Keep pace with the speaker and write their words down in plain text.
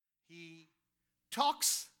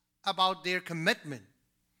talks about their commitment.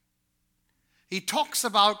 He talks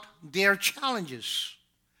about their challenges.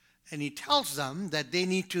 And he tells them that they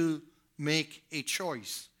need to make a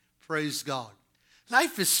choice. Praise God.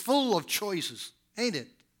 Life is full of choices, ain't it?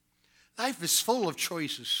 Life is full of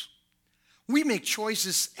choices. We make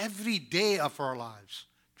choices every day of our lives.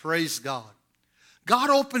 Praise God. God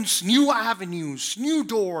opens new avenues, new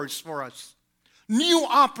doors for us, new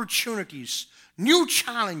opportunities, new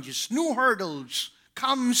challenges, new hurdles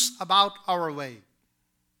comes about our way.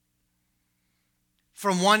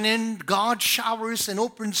 From one end, God showers and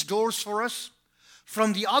opens doors for us.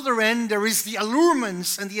 From the other end, there is the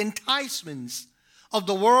allurements and the enticements of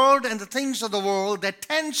the world and the things of the world that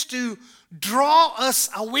tends to draw us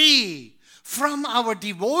away from our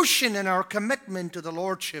devotion and our commitment to the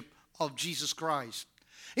Lordship of Jesus Christ.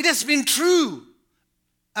 It has been true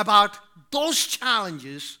about those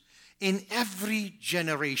challenges in every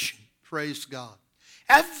generation. Praise God.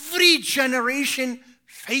 Every generation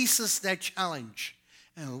faces that challenge.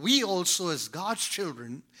 And we also, as God's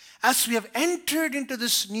children, as we have entered into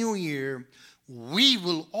this new year, we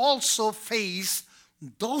will also face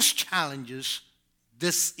those challenges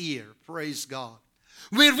this year. Praise God.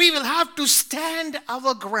 Where we will have to stand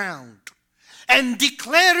our ground and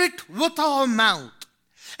declare it with our mouth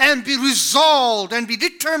and be resolved and be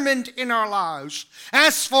determined in our lives.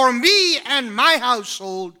 As for me and my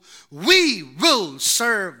household, we will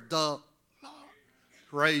serve the Lord.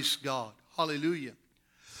 Praise God. Hallelujah.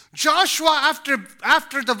 Joshua,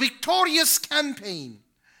 after the victorious campaign,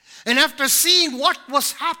 and after seeing what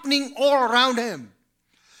was happening all around him,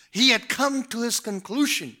 he had come to his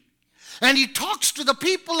conclusion. And he talks to the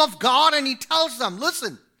people of God and he tells them,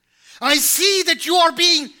 listen, I see that you are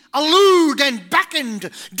being allured and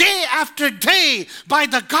beckoned day after day by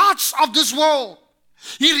the gods of this world.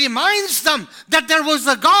 He reminds them that there was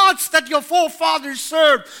the gods that your forefathers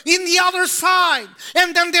served in the other side.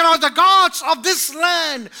 And then there are the gods of this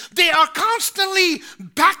land. They are constantly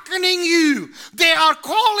beckoning you. They are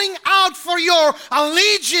calling out for your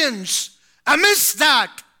allegiance. Amidst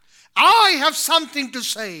that, I have something to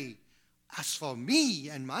say. As for me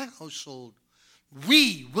and my household,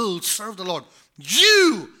 we will serve the Lord.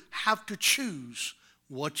 You have to choose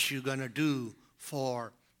what you're going to do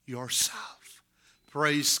for yourself.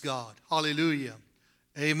 Praise God. Hallelujah.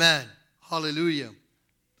 Amen. Hallelujah.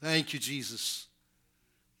 Thank you, Jesus.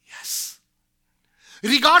 Yes.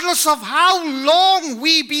 Regardless of how long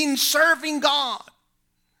we've been serving God,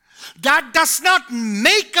 that does not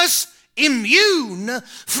make us immune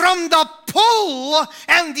from the pull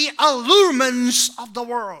and the allurements of the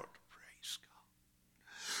world. Praise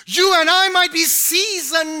God. You and I might be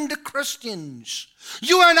seasoned Christians.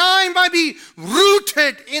 You and I might be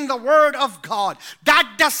rooted in the Word of God.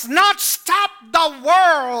 That does not stop the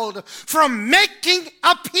world from making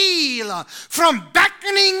appeal, from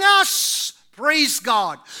beckoning us, praise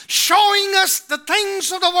God, showing us the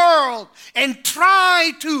things of the world and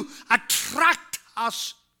try to attract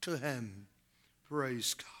us to Him.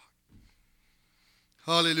 Praise God.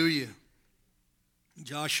 Hallelujah.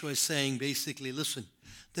 Joshua is saying basically, listen,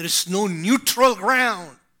 there is no neutral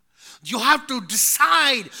ground. You have to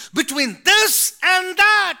decide between this and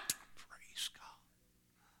that. Praise God.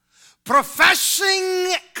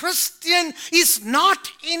 Professing Christian is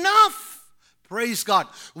not enough. Praise God.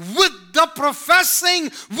 With the profession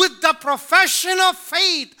of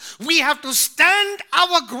faith, we have to stand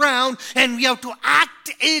our ground and we have to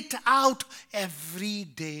act it out every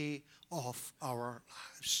day of our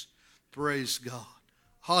lives. Praise God.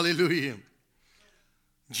 Hallelujah.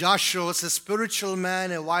 Joshua was a spiritual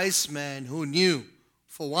man, a wise man who knew,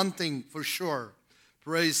 for one thing for sure,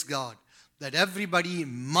 praise God, that everybody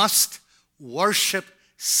must worship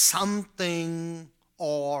something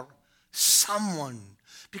or someone,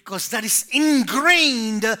 because that is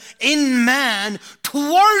ingrained in man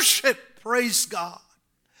to worship, praise God.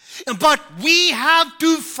 But we have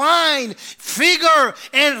to figure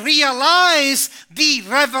and realize the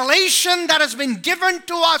revelation that has been given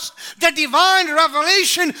to us, the divine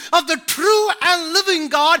revelation of the true and living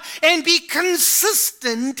God, and be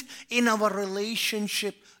consistent in our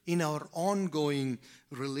relationship, in our ongoing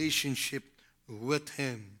relationship with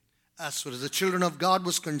Him. As far as the children of God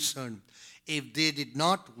was concerned, if they did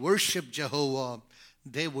not worship Jehovah,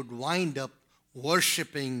 they would wind up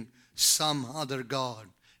worshiping some other God.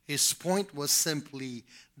 His point was simply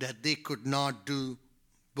that they could not do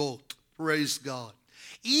both. Praise God.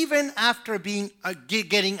 Even after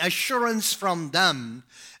getting assurance from them,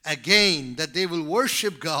 again, that they will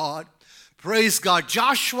worship God, praise God,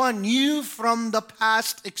 Joshua knew from the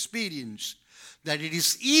past experience that it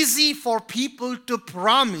is easy for people to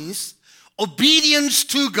promise obedience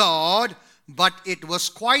to God, but it was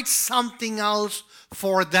quite something else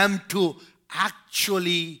for them to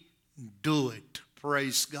actually do it.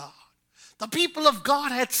 Praise God. The people of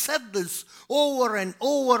God had said this over and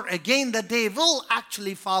over again, that they will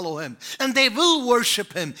actually follow him and they will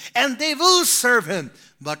worship him and they will serve him.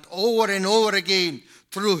 But over and over again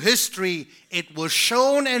through history, it was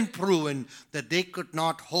shown and proven that they could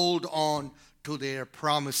not hold on to their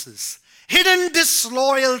promises. Hidden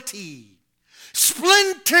disloyalty,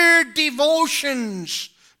 splintered devotions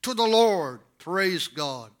to the Lord, praise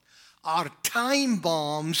God, are time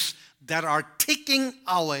bombs that are ticking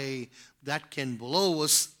away that can blow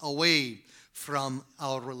us away from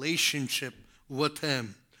our relationship with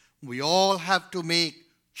him. We all have to make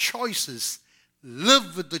choices,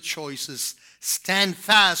 live with the choices, stand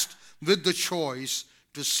fast with the choice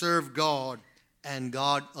to serve God and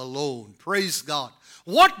God alone. Praise God.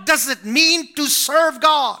 What does it mean to serve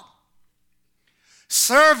God?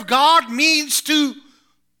 Serve God means to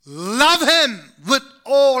love him with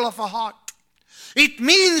all of our heart. It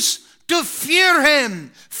means to fear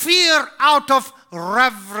him, fear out of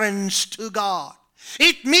reverence to God.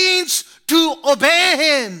 It means to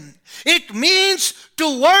obey him. It means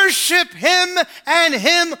to worship him and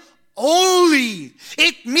him only.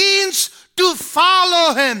 It means to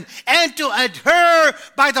follow him and to adhere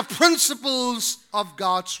by the principles of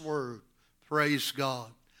God's word. Praise God.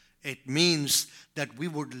 It means that we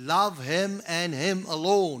would love him and him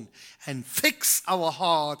alone and fix our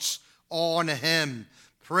hearts on him.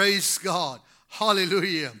 Praise God.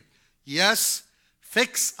 Hallelujah. Yes,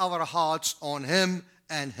 fix our hearts on him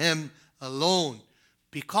and him alone.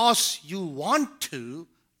 Because you want to,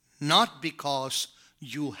 not because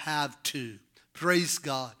you have to. Praise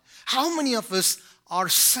God. How many of us are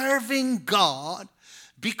serving God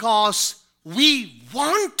because we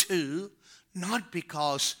want to, not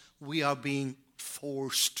because we are being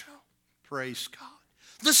forced to? Praise God.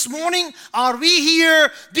 This morning, are we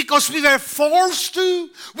here because we were forced to?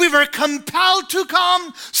 We were compelled to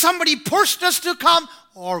come? Somebody pushed us to come?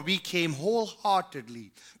 Or we came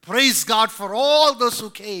wholeheartedly? Praise God for all those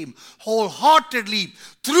who came wholeheartedly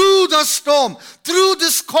through the storm, through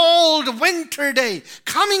this cold winter day,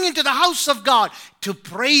 coming into the house of God to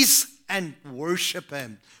praise and worship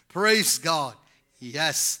him. Praise God.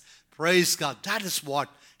 Yes, praise God. That is what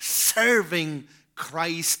serving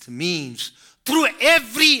Christ means. Through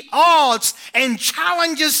every odds and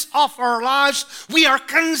challenges of our lives, we are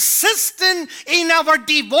consistent in our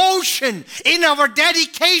devotion, in our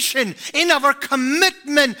dedication, in our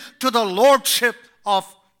commitment to the Lordship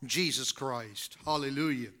of Jesus Christ.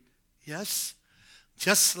 Hallelujah. Yes,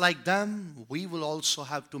 just like them, we will also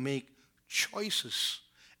have to make choices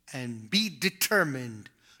and be determined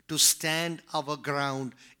to stand our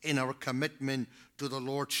ground in our commitment to the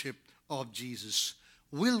Lordship of Jesus.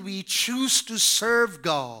 Will we choose to serve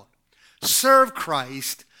God, serve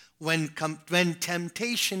Christ when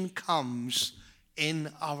temptation comes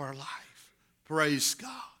in our life? Praise God.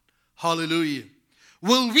 Hallelujah.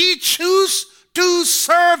 Will we choose to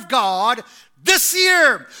serve God this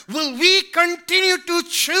year? Will we continue to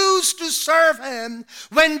choose to serve him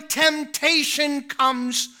when temptation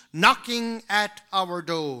comes knocking at our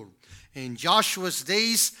door? In Joshua's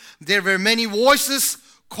days, there were many voices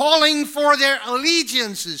calling for their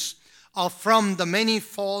allegiances from the many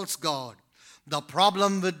false gods. The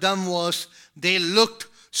problem with them was they looked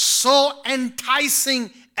so enticing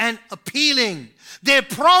and appealing. They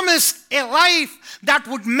promised a life that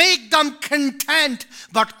would make them content,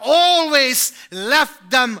 but always left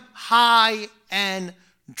them high and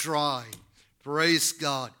dry. Praise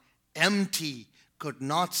God. Empty, could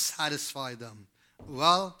not satisfy them.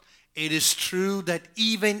 Well, it is true that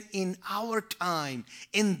even in our time,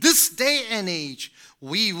 in this day and age,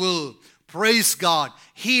 we will, praise God,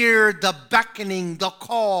 hear the beckoning, the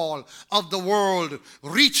call of the world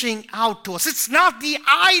reaching out to us. It's not the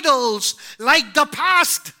idols like the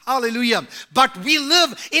past, hallelujah, but we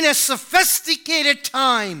live in a sophisticated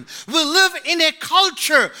time. We live in a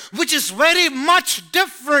culture which is very much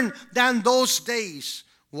different than those days.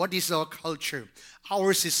 What is our culture?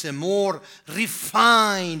 Ours is a more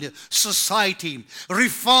refined society,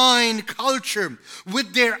 refined culture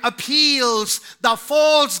with their appeals. The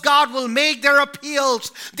false god will make their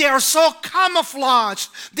appeals. They are so camouflaged.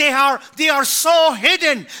 They are so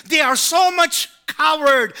hidden. They are so much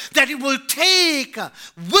covered that it will take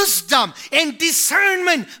wisdom and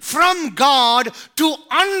discernment from God to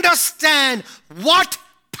understand what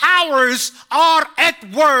powers are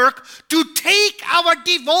at work to take our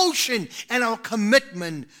devotion and our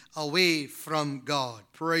commitment away from God.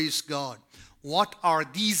 Praise God. What are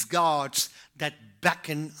these gods that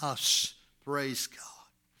beckon us Praise God.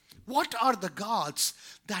 What are the gods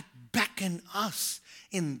that beckon us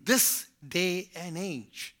in this day and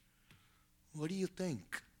age? What do you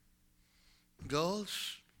think?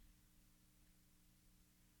 Girls?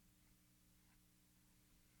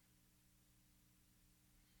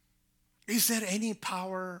 Is there any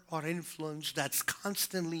power or influence that's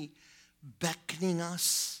constantly beckoning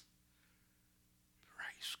us?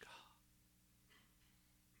 Praise God.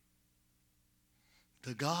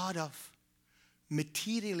 The God of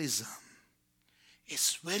materialism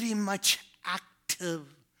is very much active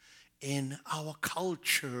in our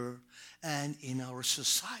culture and in our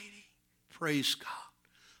society. Praise God.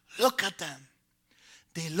 Look at them.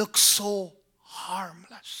 They look so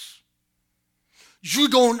harmless.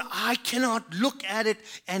 I cannot look at it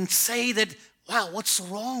and say that, wow, what's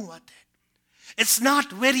wrong with it? It's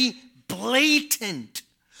not very blatant.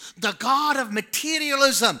 The God of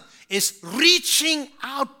materialism is reaching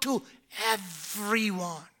out to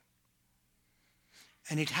everyone.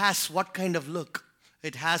 And it has what kind of look?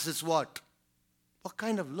 It has its what? What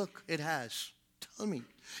kind of look it has? Tell me.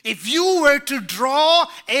 If you were to draw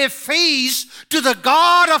a face to the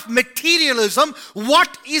God of materialism,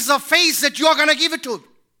 what is the face that you are going to give it to?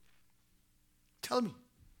 Tell me.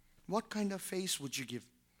 What kind of face would you give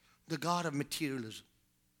the God of materialism?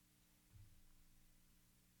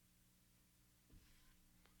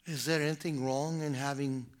 Is there anything wrong in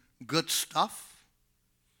having good stuff?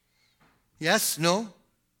 Yes? No?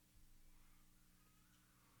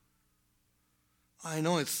 I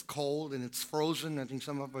know it's cold and it's frozen. I think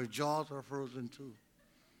some of our jaws are frozen too.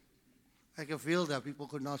 I can feel that people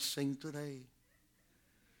could not sing today.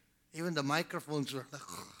 Even the microphones were like...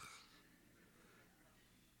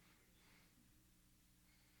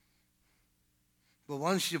 But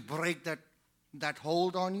once you break that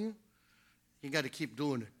hold on you, you got to keep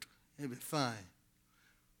doing it. It'll be fine.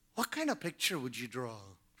 What kind of picture would you draw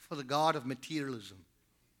for the God of materialism?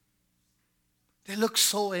 They look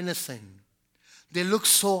so innocent. They look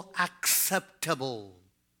so acceptable.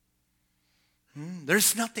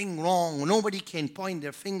 There's nothing wrong. Nobody can point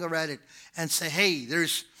their finger at it and say, hey, there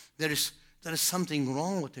is something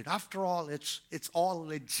wrong with it. After all, it's all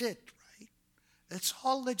legit, right? It's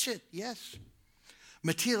all legit, yes.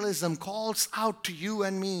 Materialism calls out to you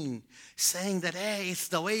and me, saying that, hey, it's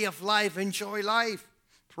the way of life. Enjoy life.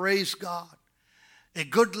 Praise God. A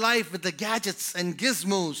good life with the gadgets and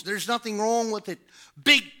gizmos. There's nothing wrong with it.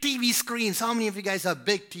 Big TV screens. How many of you guys have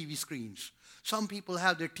big TV screens? Some people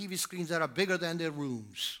have their TV screens that are bigger than their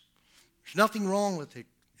rooms. There's nothing wrong with it.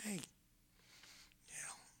 Hey,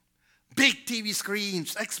 big TV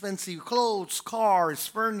screens, expensive clothes, cars,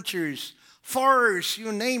 furnitures, furs,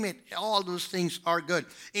 you name it. All those things are good.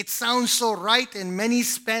 It sounds so right, and many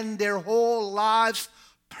spend their whole lives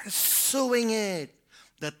pursuing it.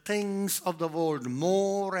 The things of the world,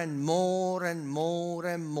 more and more and more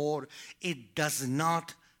and more. It does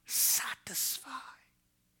not satisfy.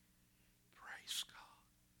 Praise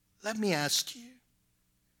God. Let me ask you,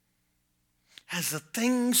 has the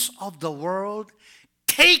things of the world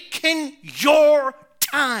taken your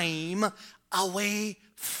time away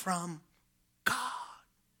from God?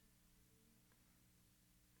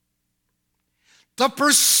 The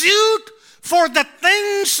pursuit for the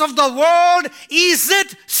things of the world, is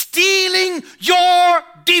it stealing your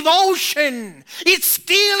devotion? It's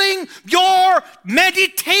stealing your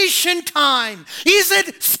meditation time. Is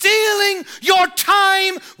it stealing your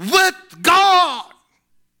time with God?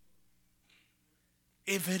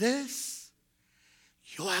 If it is,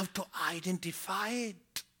 you have to identify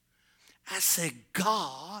it as a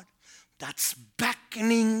God that's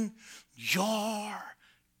beckoning your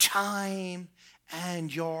time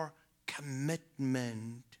and your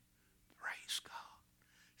commitment. Praise God.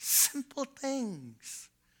 Simple things.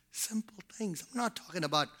 Simple things. I'm not talking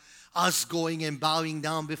about us going and bowing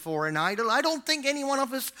down before an idol. I don't think any one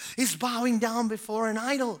of us is bowing down before an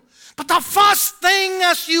idol. But the first thing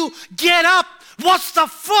as you get up, what's the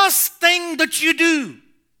first thing that you do?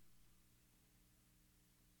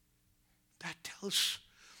 That tells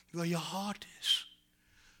where your heart is.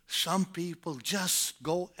 Some people just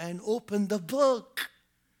go and open the book.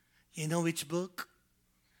 You know which book?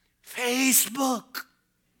 Facebook.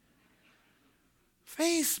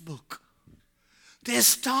 Facebook. They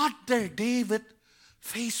start their day with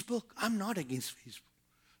Facebook. I'm not against Facebook.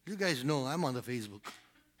 You guys know I'm on the Facebook.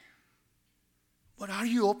 But are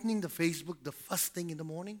you opening the Facebook the first thing in the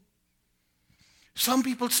morning? Some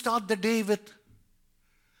people start the day with,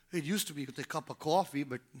 it used to be with a cup of coffee,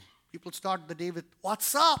 but people start the day with,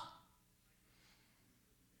 what's up?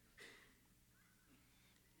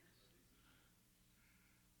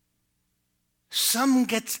 Some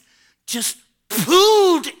get just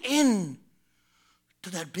pulled in to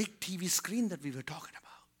that big TV screen that we were talking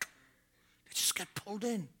about. They just get pulled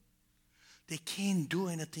in. They can't do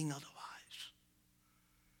anything otherwise.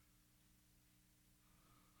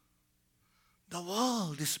 The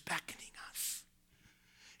world is beckoning us.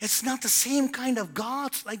 It's not the same kind of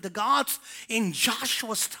gods like the gods in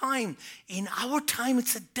Joshua's time. In our time,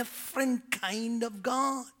 it's a different kind of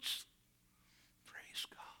gods. Praise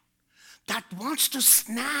God. That wants to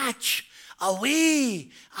snatch away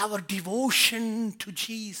our devotion to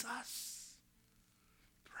Jesus.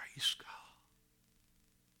 Praise God.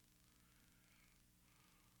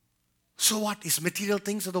 So what? Is material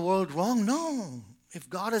things of the world wrong? No. If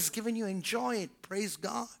God has given you, enjoy it. Praise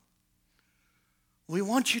God. We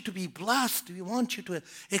want you to be blessed. We want you to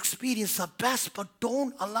experience the best, but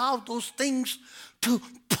don't allow those things to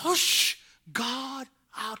push God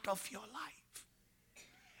out of your life.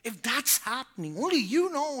 If that's happening, only you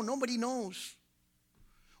know, nobody knows.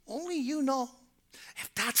 Only you know. If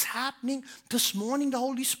that's happening, this morning the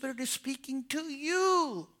Holy Spirit is speaking to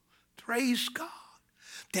you. Praise God.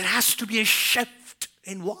 There has to be a shift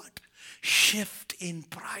in what? Shift in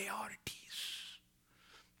priorities.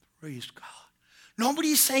 Praise God.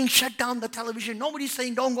 Nobody's saying shut down the television. Nobody's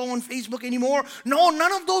saying don't go on Facebook anymore. No,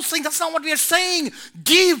 none of those things. That's not what we are saying.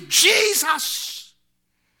 Give Jesus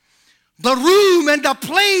the room and the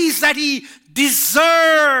place that he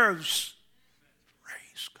deserves.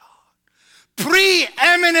 Praise God.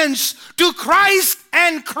 Preeminence to Christ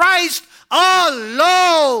and Christ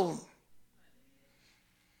alone.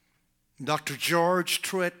 Dr. George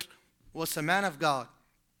Truett was a man of God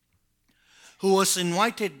who was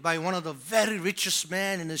invited by one of the very richest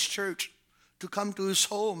men in his church to come to his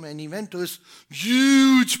home. And he went to his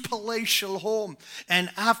huge palatial home.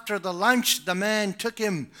 And after the lunch, the man took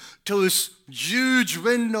him to his huge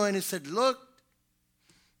window and he said, "Look,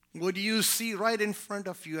 what do you see right in front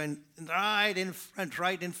of you?" And right in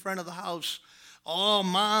front of the house, all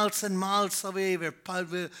miles and miles away, where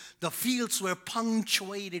the fields were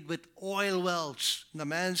punctuated with oil wells. And the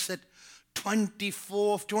man said,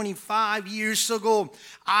 25 years ago,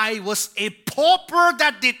 I was a pauper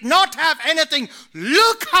that did not have anything.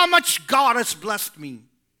 Look how much God has blessed me.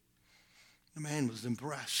 The man was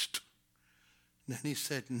impressed. Then he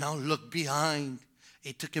said, now look behind.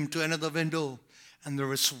 He took him to another window, and there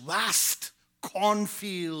was vast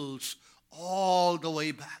cornfields all the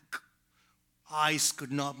way back. Eyes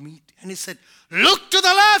could not meet. And he said, look to the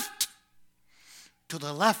left. To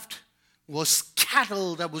the left was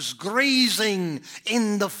cattle that was grazing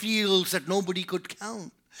in the fields that nobody could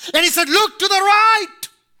count. And he said, look to the right.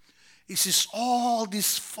 He says, all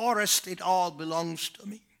this forest, it all belongs to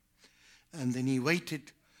me. And then he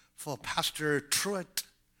waited for Pastor Truett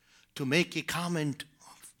to make a comment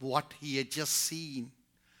of what he had just seen.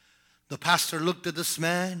 The pastor looked at this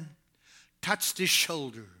man, touched his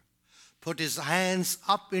shoulder, put his hands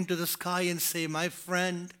up into the sky and say, my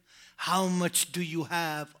friend, how much do you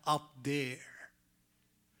have up there?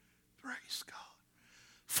 Praise God.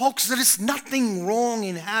 Folks, there is nothing wrong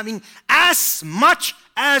in having as much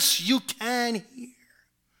as you can here.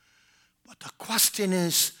 But the question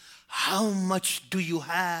is, how much do you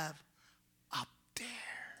have up there?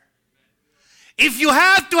 If you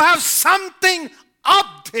have to have something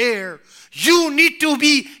up there, you need to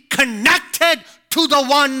be connected to the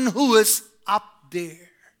one who is up there.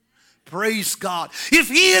 Praise God. If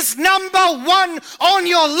he is number one on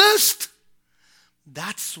your list,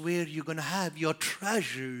 that's where you're going to have your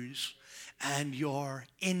treasures and your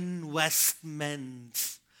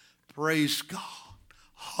investments. Praise God.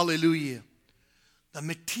 Hallelujah.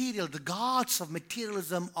 The gods of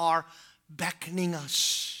materialism are beckoning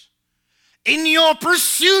us. In your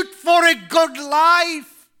pursuit for a good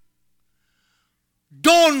life,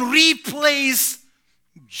 don't replace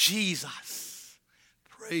Jesus.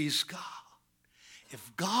 Praise God.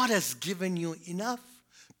 If God has given you enough,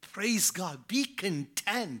 praise God. Be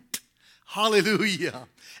content. Hallelujah.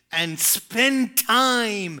 And spend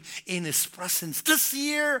time in his presence. This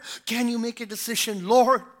year, can you make a decision?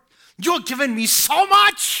 Lord, you're giving me so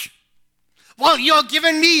much. Well, you're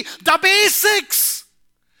giving me the basics.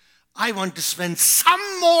 I want to spend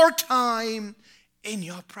some more time in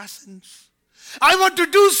your presence. I want to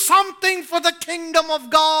do something for the kingdom of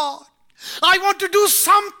God. I want to do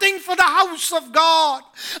something for the house of God.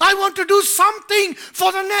 I want to do something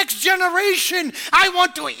for the next generation. I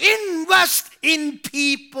want to invest in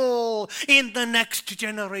people in the next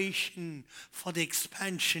generation for the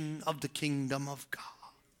expansion of the kingdom of God.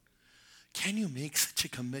 Can you make such a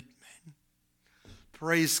commitment?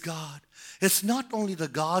 Praise God. It's not only the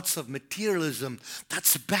gods of materialism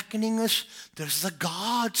that's beckoning us. There's the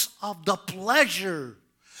gods of the pleasure.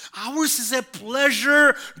 Ours is a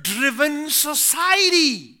pleasure-driven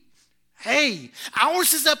society. Hey,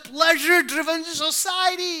 ours is a pleasure-driven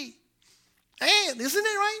society. Hey, isn't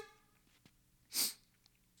it right?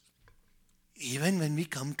 Even when we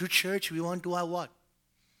come to church, we want to have what?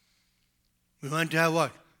 We want to have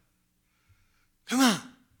what? Come on.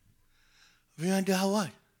 We want to have what?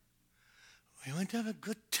 We want to have a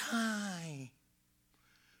good time.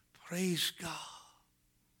 Praise God.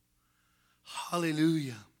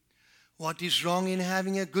 Hallelujah. What is wrong in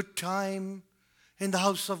having a good time in the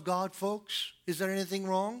house of God, folks? Is there anything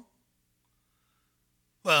wrong?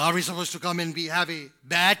 Well, are we supposed to come and have a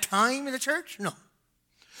bad time in the church? No.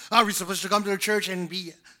 Are we supposed to come to the church and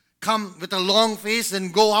come with a long face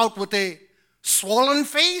and go out with a swollen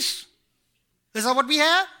face? Is that what we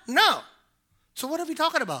have? No. So what are we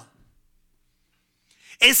talking about?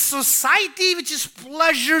 A society which is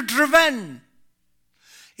pleasure-driven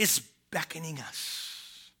is beckoning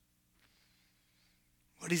us.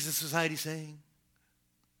 What is the society saying?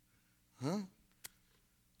 Huh?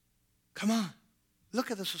 Come on.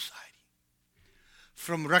 Look at the society.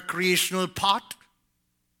 From recreational pot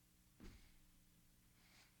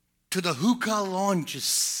to the hookah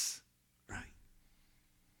lounges, right?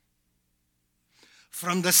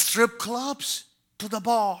 From the strip clubs to the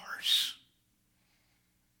bars.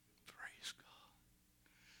 Praise God.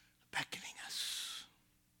 Beckoning us.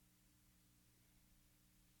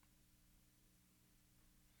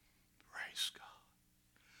 Praise God.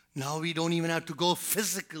 Now we don't even have to go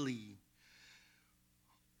physically.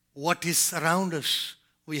 What is around us?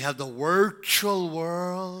 We have the virtual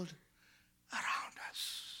world around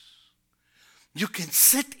us. You can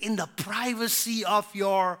sit in the privacy of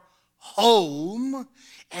your home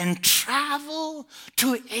and travel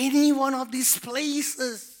to any one of these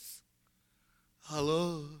places.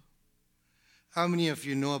 Hello? How many of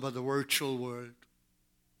you know about the virtual world?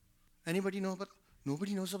 Anybody know about?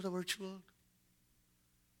 Nobody knows about the virtual world?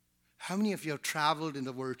 How many of you have traveled in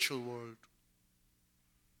the virtual world?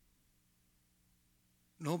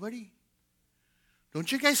 Nobody?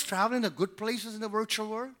 Don't you guys travel in the good places in the virtual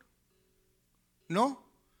world? No?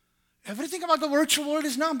 Everything about the virtual world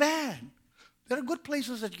is not bad. There are good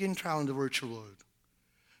places that you can travel in the virtual world.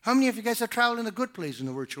 How many of you guys have traveled in a good place in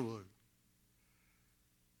the virtual world?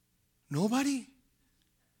 Nobody?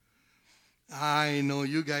 I know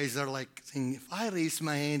you guys are like saying, if I raise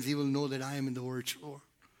my hands, he will know that I am in the virtual world.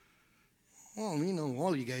 Well, we know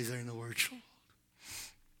all you guys are in the virtual world.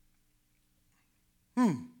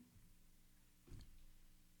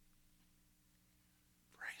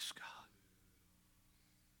 Praise God.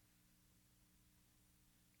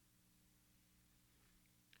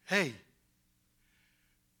 Hey,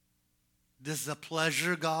 does the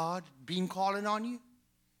pleasure God being calling on you?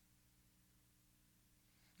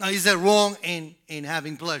 Now, is that wrong in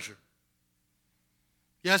having pleasure?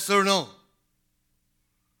 Yes or no?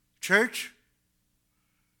 Church?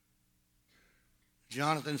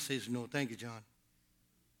 Jonathan says no. Thank you, John.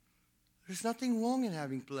 There's nothing wrong in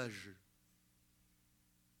having pleasure.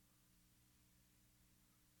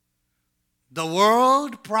 The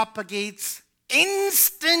world propagates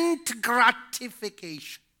instant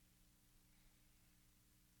gratification.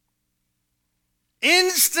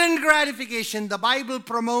 Instant gratification. The Bible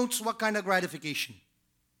promotes what kind of gratification?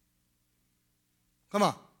 Come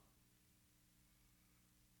on.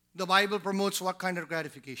 The Bible promotes what kind of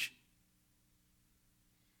gratification?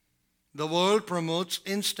 The world promotes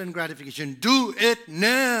instant gratification. Do it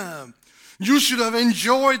now. You should have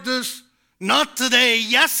enjoyed this not today,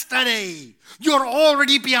 yesterday. You're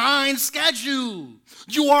already behind schedule.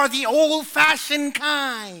 You are the old-fashioned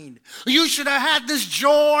kind. You should have had this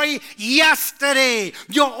joy yesterday.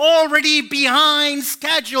 You're already behind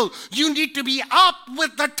schedule. You need to be up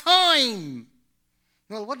with the time.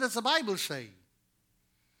 Well, what does the Bible say?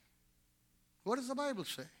 What does the Bible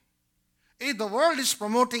say? If the world is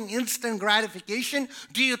promoting instant gratification,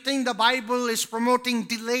 do you think the Bible is promoting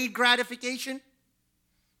delayed gratification?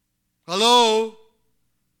 Hello?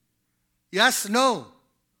 Yes, no.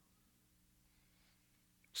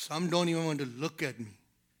 Some don't even want to look at me.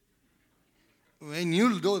 When you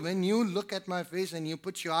look at my face and you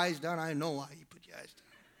put your eyes down, I know why you put your eyes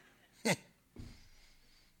down.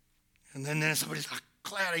 And then there's somebody's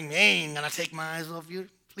declaring, I ain't going to take my eyes off you.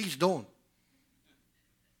 Please don't.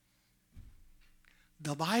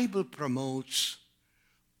 The Bible promotes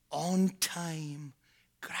on-time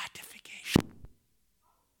gratification.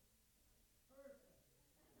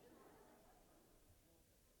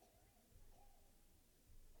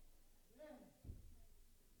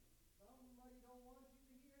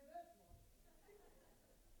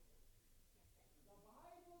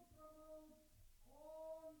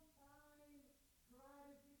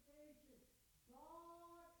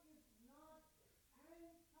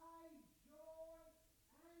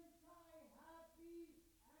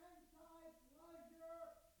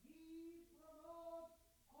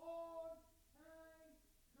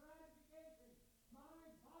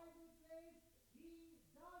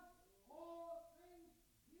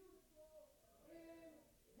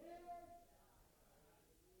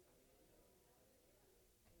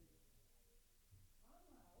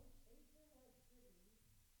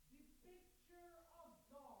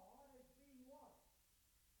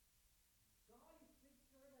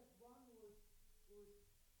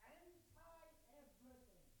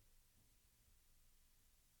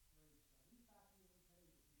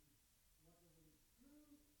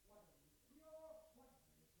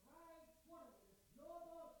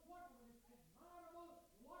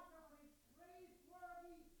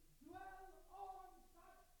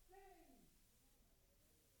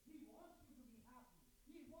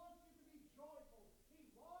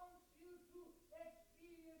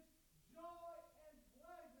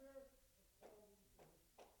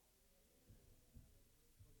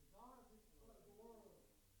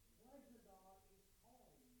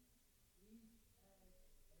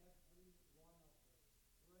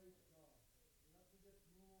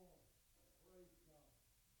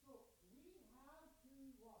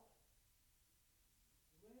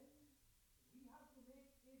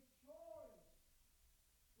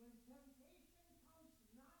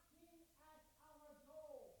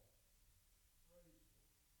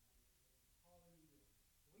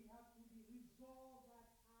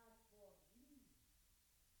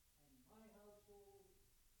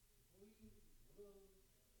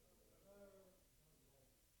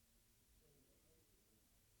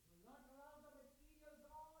 not allow the material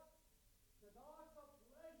God, the gods of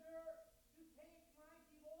pleasure, to take my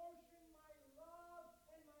devotion, my love,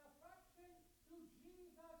 and my affection to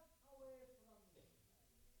Jesus away from me.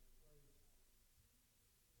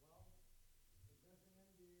 Well, it doesn't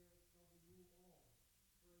end there, so we move on.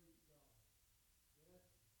 Praise God. Yes,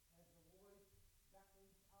 as the voice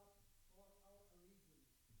beckons us for our allegiance,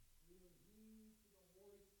 we will heed to the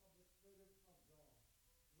voice of the Spirit of God.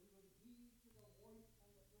 We will heed to the voice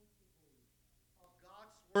and the principles of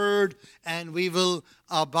God's word, and we will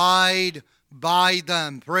abide by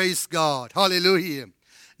them. Praise God. Hallelujah.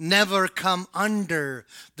 Never come under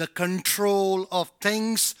the control of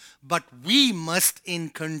things, but we must in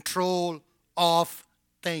control of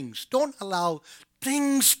things. Don't allow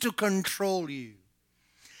things to control you.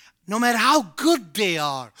 No matter how good they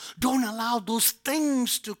are, don't allow those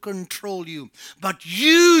things to control you. But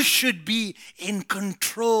you should be in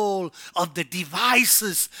control of the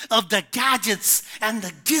devices, of the gadgets, and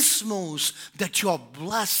the gizmos that you're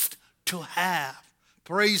blessed to have.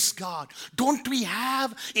 Praise God. Don't we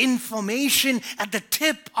have information at the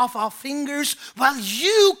tip of our fingers? Well,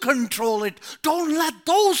 you control it. Don't let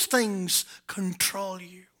those things control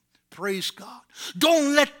you. Praise God.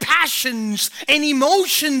 Don't let passions and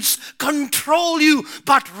emotions control you,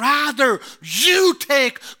 but rather you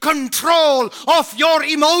take control of your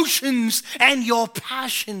emotions and your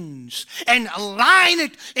passions and align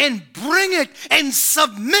it and bring it and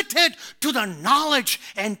submit it to the knowledge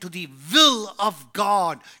and to the will of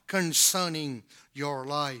God concerning your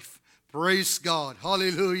life. Praise God.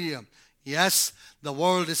 Hallelujah. Yes, the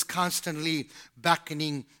world is constantly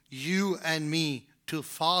beckoning you and me to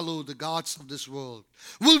follow the gods of this world.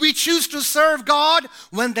 Will we choose to serve God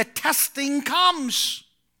when the testing comes?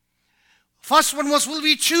 First one was, will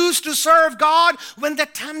we choose to serve God when the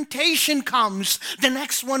temptation comes? The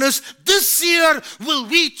next one is, this year, will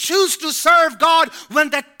we choose to serve God when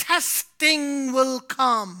the testing will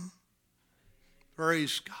come?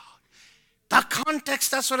 Praise God. The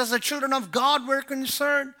context as far as the children of God were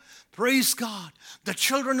concerned, praise God. The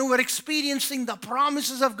children who were experiencing the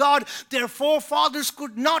promises of God, their forefathers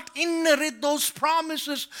could not inherit those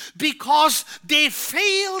promises because they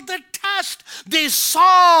failed the test. They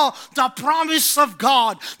saw the promise of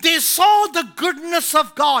God. They saw the goodness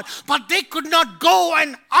of God, but they could not go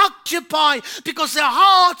and occupy because their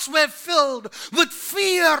hearts were filled with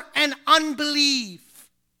fear and unbelief.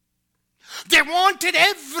 They wanted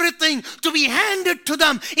everything to be handed to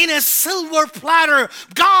them in a silver platter.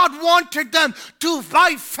 God wanted them to,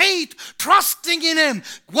 by faith, trusting in Him,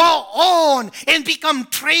 go on and become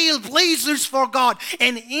trailblazers for God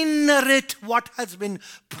and inherit what has been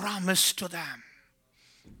promised to them.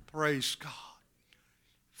 Praise God.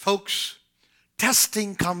 Folks,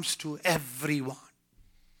 testing comes to everyone.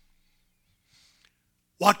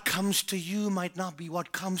 What comes to you might not be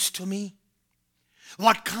what comes to me.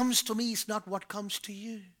 What comes to me is not what comes to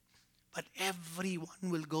you. But everyone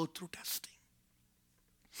will go through testing.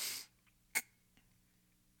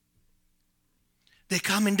 They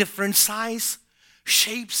come in different size,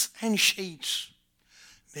 shapes, and shades.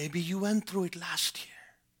 Maybe you went through it last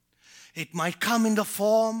year. It might come in the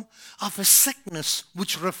form of a sickness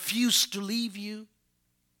which refused to leave you.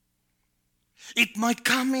 It might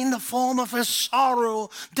come in the form of a sorrow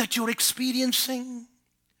that you're experiencing.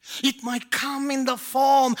 It might come in the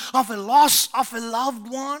form of a loss of a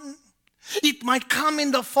loved one. It might come in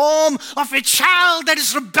the form of a child that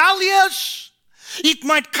is rebellious. It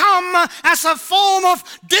might come as a form of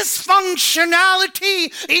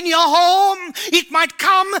dysfunctionality in your home. It might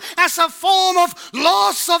come as a form of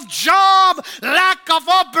loss of job, lack of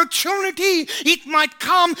opportunity. It might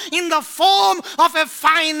come in the form of a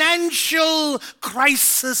financial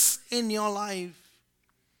crisis in your life.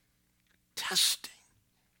 Testing.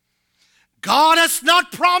 God has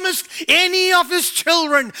not promised any of His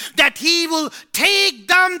children that He will take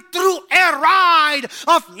them through a ride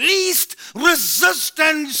of least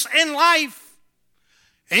resistance in life.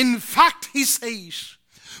 In fact, He says,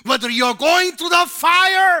 whether you're going through the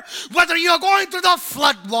fire, whether you're going through the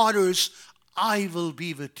flood waters, I will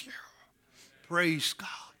be with you. Praise God.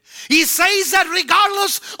 He says that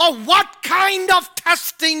regardless of what kind of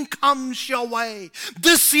testing comes your way,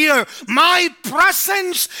 this year my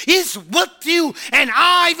presence is with you and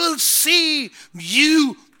I will see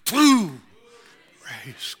you through.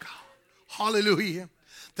 Praise God. Hallelujah.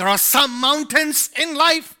 There are some mountains in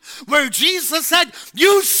life where Jesus said,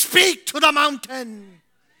 you speak to the mountain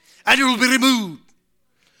and it will be removed.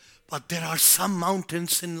 But there are some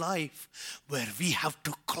mountains in life where we have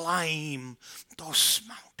to climb those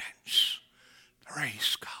mountains.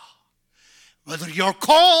 Praise God. Whether you're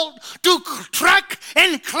called to trek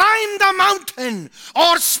and climb the mountain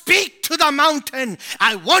or speak to the mountain,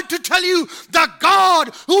 I want to tell you the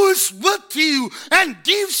God who is with you and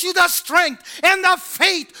gives you the strength and the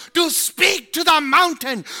faith to speak to the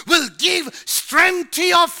mountain will give strength to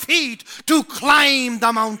your feet to climb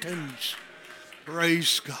the mountains.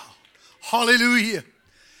 Praise God. Hallelujah.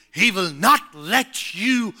 He will not let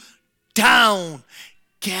you down.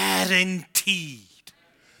 Guaranteed.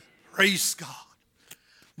 Praise God.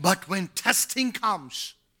 But when testing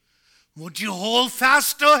comes, would you hold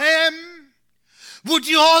fast to Him? Would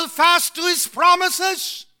you hold fast to His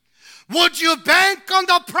promises? Would you bank on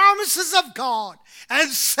the promises of God and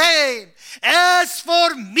say, as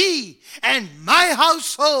for me and my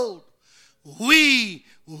household, we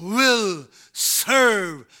will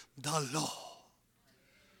serve the Lord.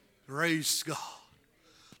 Praise God.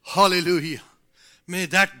 Hallelujah. May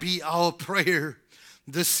that be our prayer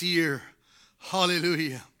this year.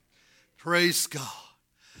 Hallelujah. Praise God.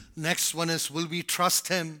 Next one is, will we trust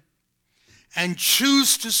Him and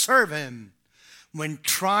choose to serve Him when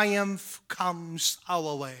triumph comes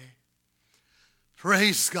our way?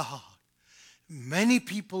 Praise God. Many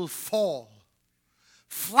people fall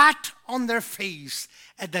flat on their face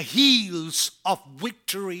at the heels of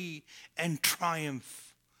victory and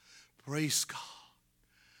triumph. Praise God.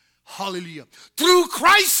 Hallelujah. Through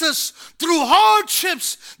crisis, through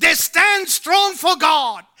hardships, they stand strong for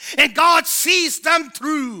God. And God sees them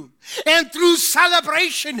through. And through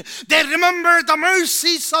celebration, they remember the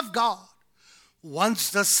mercies of God. Once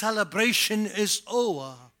the celebration is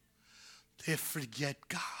over, they forget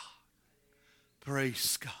God.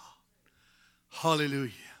 Praise God.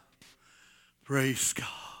 Hallelujah. Praise God.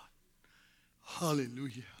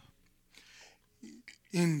 Hallelujah.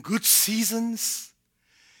 In good seasons,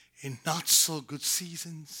 in not so good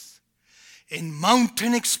seasons, in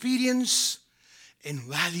mountain experience, in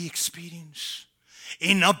valley experience,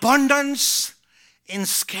 in abundance, in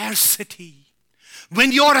scarcity,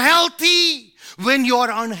 when you're healthy, when you're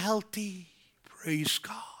unhealthy, praise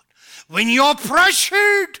God, when you're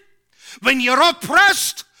pressured, when you're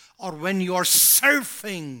oppressed, or when you're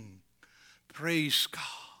surfing, praise God.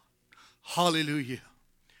 Hallelujah.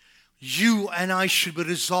 You and I should be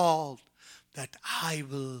resolved that I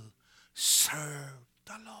will serve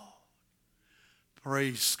the Lord.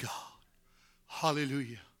 Praise God.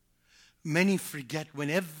 Hallelujah. Many forget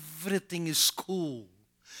when everything is cool,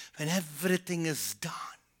 when everything is done,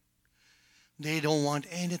 they don't want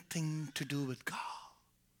anything to do with God.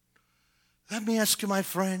 Let me ask you, my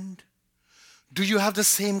friend, do you have the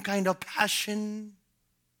same kind of passion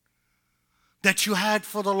that you had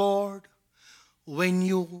for the Lord when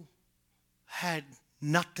you had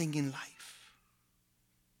nothing in life?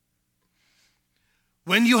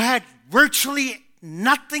 When you had virtually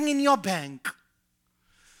nothing in your bank,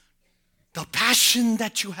 the passion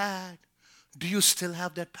that you had, do you still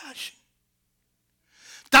have that passion?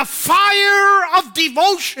 The fire of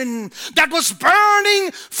devotion that was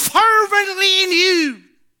burning fervently in you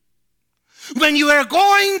when you are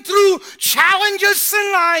going through challenges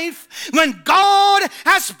in life, when God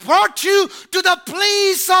has brought you to the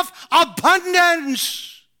place of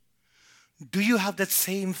abundance, do you have that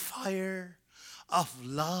same fire of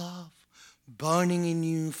love burning in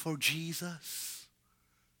you for Jesus?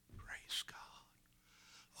 Praise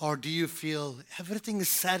God. Or do you feel everything is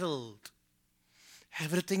settled?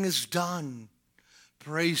 Everything is done.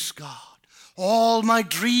 Praise God. All my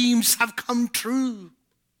dreams have come true.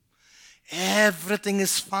 Everything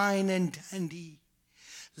is fine and dandy.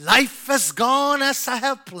 Life has gone as I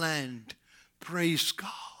have planned. Praise God.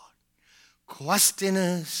 Question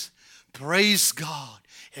is, praise God,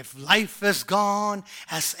 if life has gone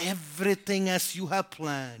as everything as you have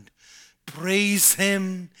planned, praise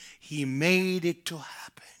Him, He made it to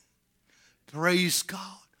happen. Praise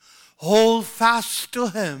God. Hold fast to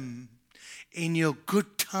Him in your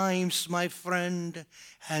good times, my friend,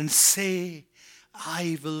 and say,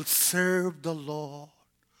 I will serve the Lord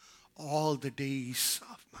all the days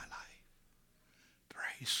of my life.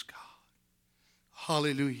 Praise God.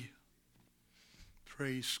 Hallelujah.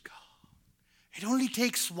 Praise God. It only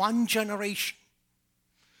takes one generation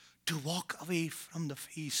to walk away from the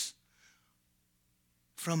face,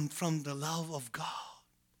 from the love of God.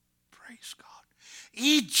 Praise God.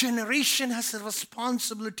 Each generation has a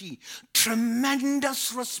responsibility,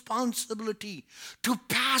 tremendous responsibility, to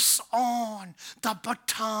pass on the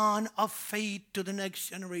baton of faith to the next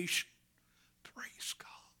generation. Praise God.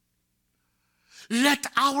 Let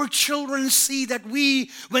our children see that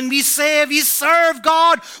when we say we serve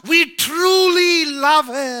God, we truly love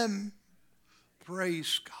Him.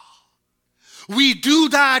 Praise God. We do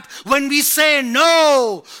that when we say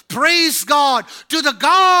no, praise God, to the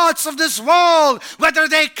gods of this world, whether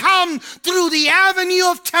they come through the avenue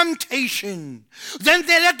of temptation. Then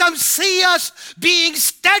they let them see us being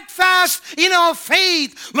steadfast in our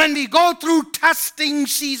faith when we go through testing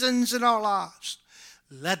seasons in our lives.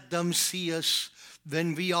 Let them see us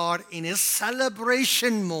when we are in a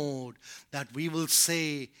celebration mode, that we will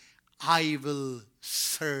say, I will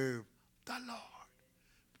serve the Lord.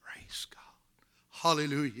 Praise God.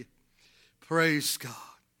 Hallelujah. Praise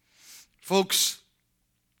God. Folks,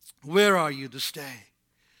 where are you this day?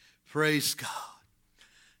 Praise God.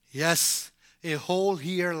 Yes, a whole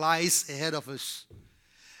year lies ahead of us.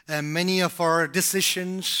 And many of our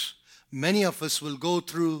decisions, many of us will go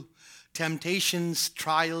through temptations,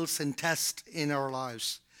 trials, and tests in our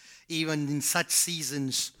lives. Even in such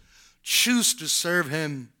seasons, choose to serve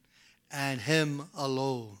Him and Him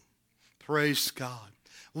alone. Praise God.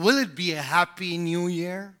 Will it be a happy new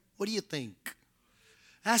year? What do you think?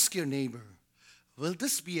 Ask your neighbor, will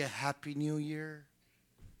this be a happy new year?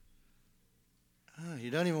 Oh,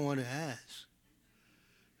 you don't even want to ask.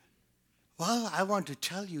 Well, I want to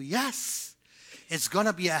tell you, yes, it's going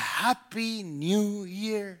to be a happy new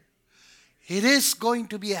year. It is going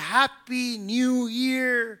to be a happy new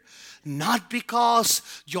year, not because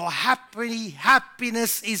your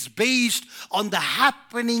happiness is based on the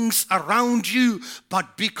happenings around you,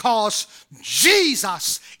 but because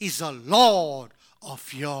Jesus is the Lord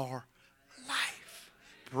of your life.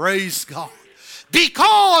 Praise God.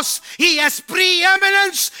 Because He has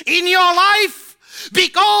preeminence in your life,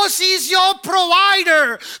 because He's your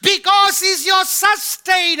provider, because He's your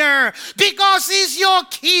sustainer, because He's your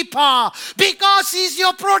keeper, because He's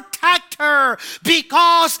your protector,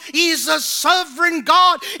 because He's a sovereign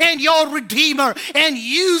God and your Redeemer. And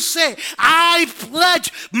you say, I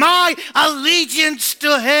pledge my allegiance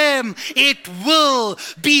to Him. It will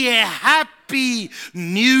be a happy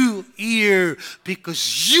new year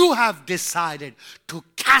because you have decided to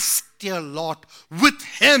cast your lot with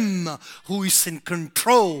Him who is in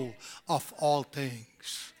control of all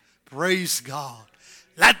things. Praise God.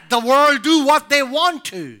 Let the world do what they want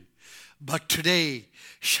to. But today,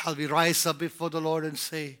 shall we rise up before the Lord and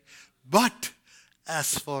say, but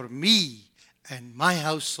as for me and my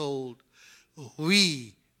household,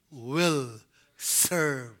 we will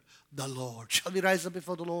serve the Lord. Shall we rise up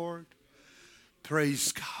before the Lord?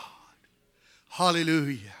 Praise God.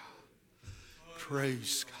 Hallelujah.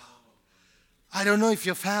 Praise God. I don't know if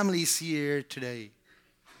your family is here today.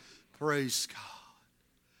 Praise God.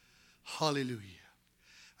 Hallelujah.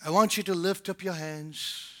 I want you to lift up your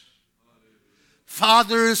hands.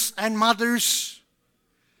 Fathers and mothers,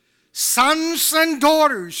 sons and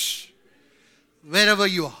daughters, wherever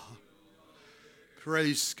you are.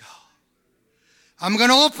 Praise God. I'm going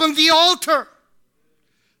to open the altar.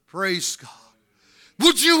 Praise God.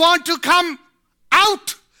 Would you want to come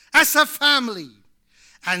out as a family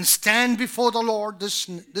and stand before the Lord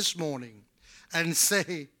this morning and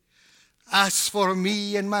say, as for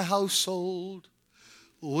me and my household,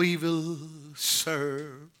 we will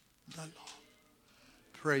serve the Lord.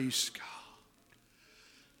 Praise God.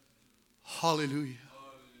 Hallelujah.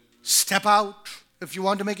 Step out if you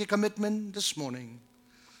want to make a commitment this morning.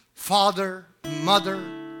 Father, mother,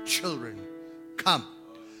 children, come.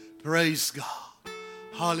 Praise God.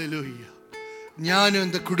 Hallelujah. ഞാനും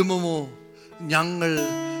എൻ്റെ കുടുംബമോ ഞങ്ങൾ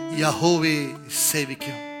യഹോവയെ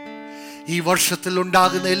സേവിക്കും. ഈ വർഷത്തിൽ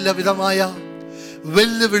ഉണ്ടാകുന്ന എല്ലാവിധമായ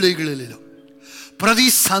വെല്ലുവിളികളിലും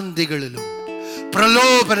പ്രതിസന്ധികളിലും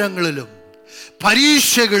പ്രലോഭനങ്ങളിലും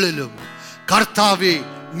പരീക്ഷകളിലും കർത്താവേ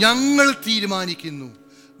ഞങ്ങൾ തീരുമാനിക്കുന്നു,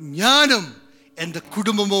 ഞാനും എൻ്റെ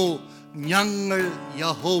കുടുംബമോ ഞങ്ങൾ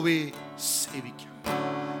യഹോവയെ സേവിക്കും.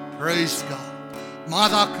 Praise God.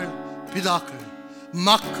 മാതാക്കൾ, പിതാക്കൾ,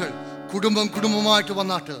 മക്കൾ കുടുംബമായിട്ട്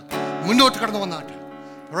വന്നാട്ട് മുന്നോട്ട് കടന്നു വന്നാട്ട്.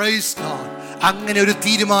 Praise God. അങ്ങനെ ഒരു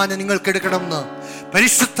തീരുമാനം നിങ്ങൾക്ക് എടുക്കണമെന്ന്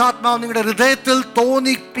പരിശുദ്ധാത്മാവ് നിങ്ങളുടെ ഹൃദയത്തിൽ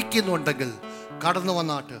തോന്നിപ്പിക്കുന്നുണ്ടെങ്കിൽ കടന്നു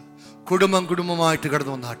വന്നാട്ട്, കുടുംബമായിട്ട്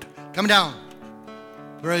കടന്നു വന്നാട്ട്. Come down.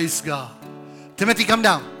 Praise God. Timothy, come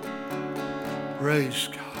down. Praise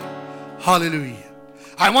God. Hallelujah.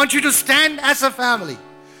 I want you to stand as a family.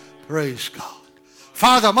 Praise God.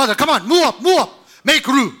 Father, mother, come on, move up. Make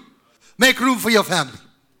room. Make room for your family.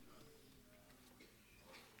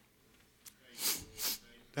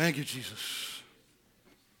 Thank you, Jesus.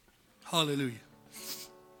 Hallelujah.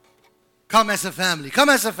 Come as a family. Come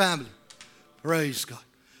as a family. Praise God.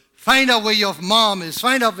 Find out where your mom is.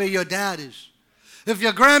 Find out where your dad is. If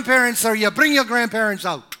your grandparents are here, bring your grandparents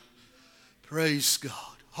out. Praise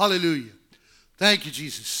God. Hallelujah. Thank you,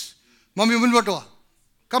 Jesus. Mommy,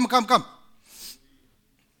 come.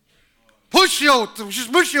 Push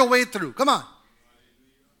your way through. Come on.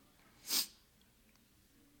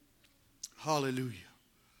 Hallelujah.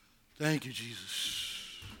 Thank you, Jesus.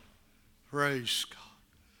 Praise God.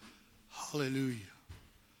 Hallelujah.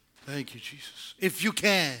 Thank you, Jesus. If you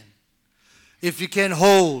can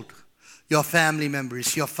hold your family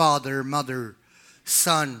members, your father, mother,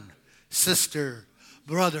 son, sister,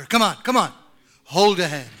 brother. Come on. Hold the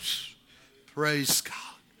hands. Praise God.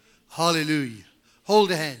 Hallelujah. Hold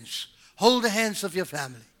the hands. Hold the hands of your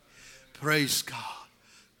family. Praise God.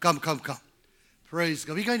 Come. Praise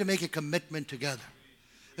God. We're going to make a commitment together.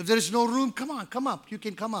 If there is no room, come up. You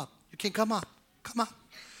can come up. Come up.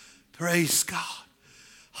 Praise God.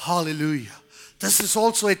 Hallelujah. This is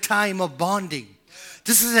also a time of bonding.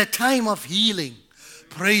 This is a time of healing.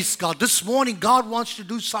 Praise God. This morning, God wants to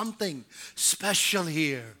do something special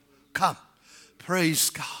here. Come. Praise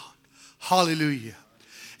God. Hallelujah.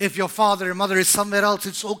 If your father or mother is somewhere else,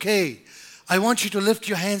 it's okay. I want you to lift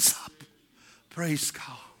your hands up. Praise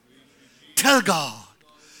God. Tell God.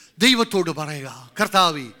 ദൈവത്തോട് പറയുക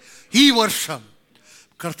കർത്താവേ ഈ വർഷം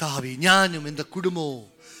കർത്താവേ ഞാനും എൻ്റെ കുടുംബവും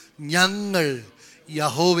ഞങ്ങൾ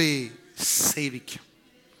യഹോവയെ സേവിക്കും.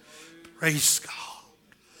 Praise God.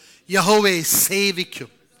 യഹോവയെ സേവിക്കും.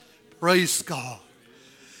 Praise God.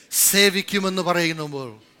 സേവിക്കുമെന്ന് പറയുമ്പോൾ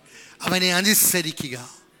അവനെ അനുസരിക്കുക,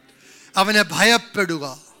 അവനെ ഭയപ്പെടുക,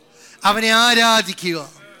 അവനെ ആരാധിക്കുക,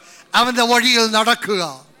 അവൻ്റെ വഴിയിൽ നടക്കുക,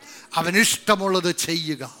 അവന് ഇഷ്ടമുള്ളത്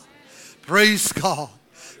ചെയ്യുക. Praise God.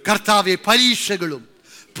 കർത്താവേ പരീക്ഷകളും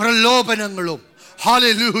പ്രലോഭനങ്ങളും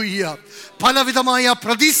ഹല്ലേലൂയ പലവിധമായ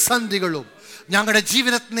പ്രതിസന്ധികളും ഞങ്ങളുടെ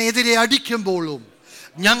ജീവിതത്തിനെതിരെ അടിക്കുമ്പോഴും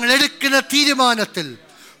ഞങ്ങൾ എടുക്കുന്ന തീരുമാനത്തിൽ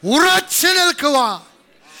ഉറച്ചു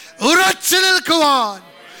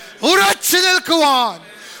നിൽക്കുവാൻ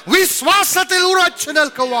വിശ്വാസത്തിൽ ഉറച്ചു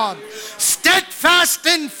നിൽക്കുവാൻ steadfast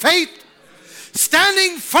in faith,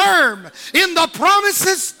 standing firm in the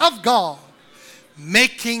promises of God,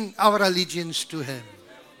 making our allegiance to Him.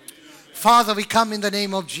 Father, we come in the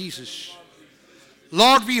name of Jesus.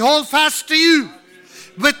 Lord, we hold fast to you.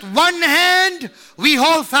 With one hand, we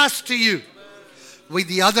hold fast to you. With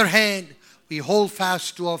the other hand, we hold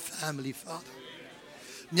fast to our family, Father.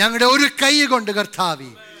 ഞങ്ങളുടെ ഒരു കൈ കൊണ്ട്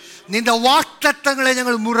കർത്താവേ നിന്റെ വാഗ്ദത്തങ്ങളെ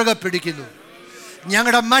ഞങ്ങൾ മുറുകെ പിടിക്കുന്നു.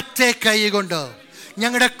 ഞങ്ങളുടെ മറ്റേ കൈ കൊണ്ട്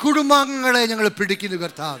ഞങ്ങളുടെ കുടുംബാംഗങ്ങളെ ഞങ്ങൾ പിടിക്കുന്നു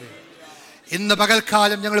കർത്താവേ. ഇന്ന്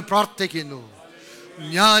പകൽക്കാലം ഞങ്ങൾ പ്രാർത്ഥിക്കുന്നു.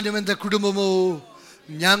 ഞാനും എൻ്റെ കുടുംബമോ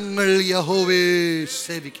ഞങ്ങൾ യഹോവയെ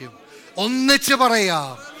സേവിക്കും. ഒന്നിച്ച്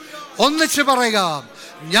പറയാം.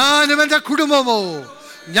 ഞാനും എൻ്റെ കുടുംബമോ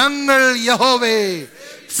ഞങ്ങൾ യഹോവയെ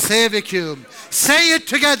സേവിക്കും. Say it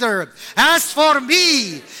together. As for me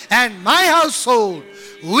and my household,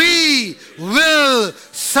 we will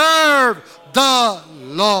serve the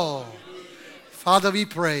Lord. Father, we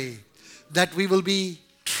pray that we will be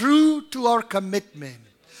true to our commitment.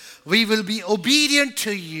 We will be obedient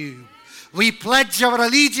to you. We pledge our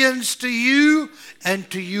allegiance to you and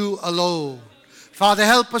to you alone. Father,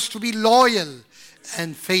 help us to be loyal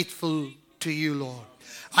and faithful to you, Lord.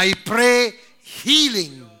 I pray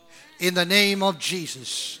healing in the name of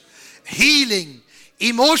Jesus. Healing,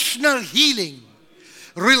 emotional healing,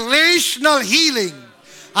 relational healing.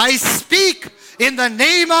 I speak in the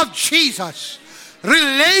name of Jesus.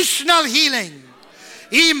 Relational healing,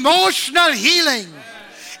 emotional healing.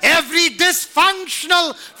 Every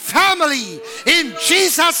dysfunctional family, in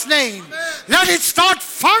Jesus' name, let it start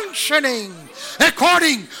functioning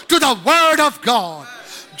according to the Word of God.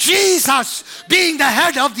 Jesus being the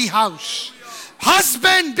head of the house,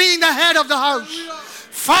 husband being the head of the house,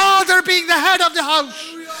 father being the head of the house,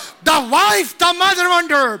 the wife, the mother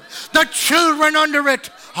under, the children under it.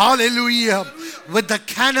 Hallelujah. With the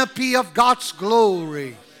canopy of God's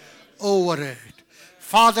glory over it.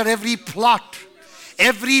 Father, every plot,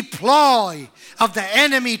 every ploy of the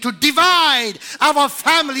enemy to divide our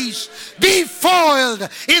families be foiled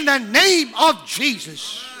in the name of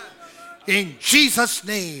Jesus. In Jesus'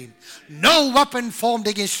 name, no weapon formed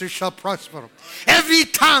against us shall prosper. Every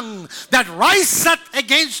tongue that riseth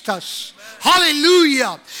against us,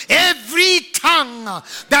 hallelujah, every tongue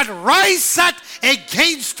that riseth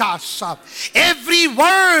against us, every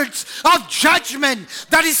words of judgment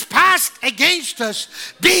that is passed against us,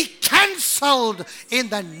 be cancelled in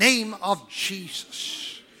the name of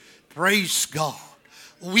Jesus. Praise God.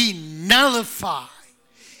 We nullify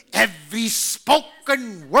every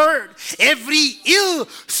spoken word, every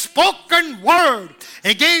ill-spoken word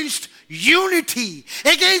against unity,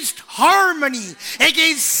 against harmony,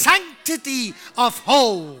 against sanctity of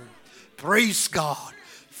home. Praise God.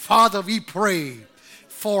 Father, we pray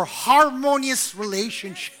for harmonious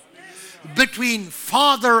relationship between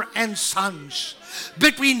father and sons,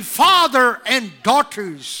 between father and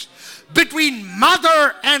daughters, between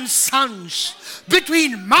mother and sons,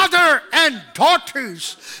 between mother and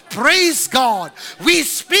daughters. Praise God. We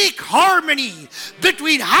speak harmony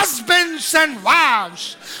between husbands and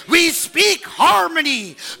wives. We speak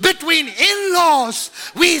harmony between in-laws.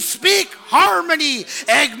 We speak harmony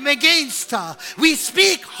against. We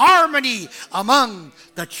speak harmony among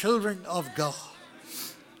the children of God.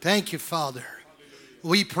 Thank you, Father.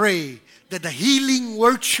 We pray that the healing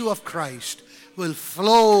virtue of Christ will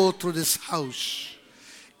flow through this house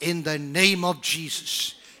in the name of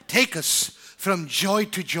Jesus. Take us from joy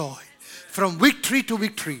to joy, from victory to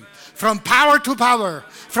victory, from power to power,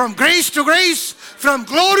 from grace to grace, from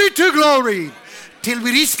glory to glory, till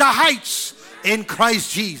we reach the heights in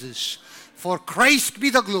Christ Jesus. For Christ be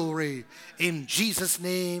the glory. In Jesus'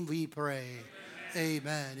 name we pray.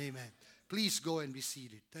 Amen. Amen. Please go and be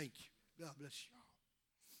seated. Thank you. God bless you.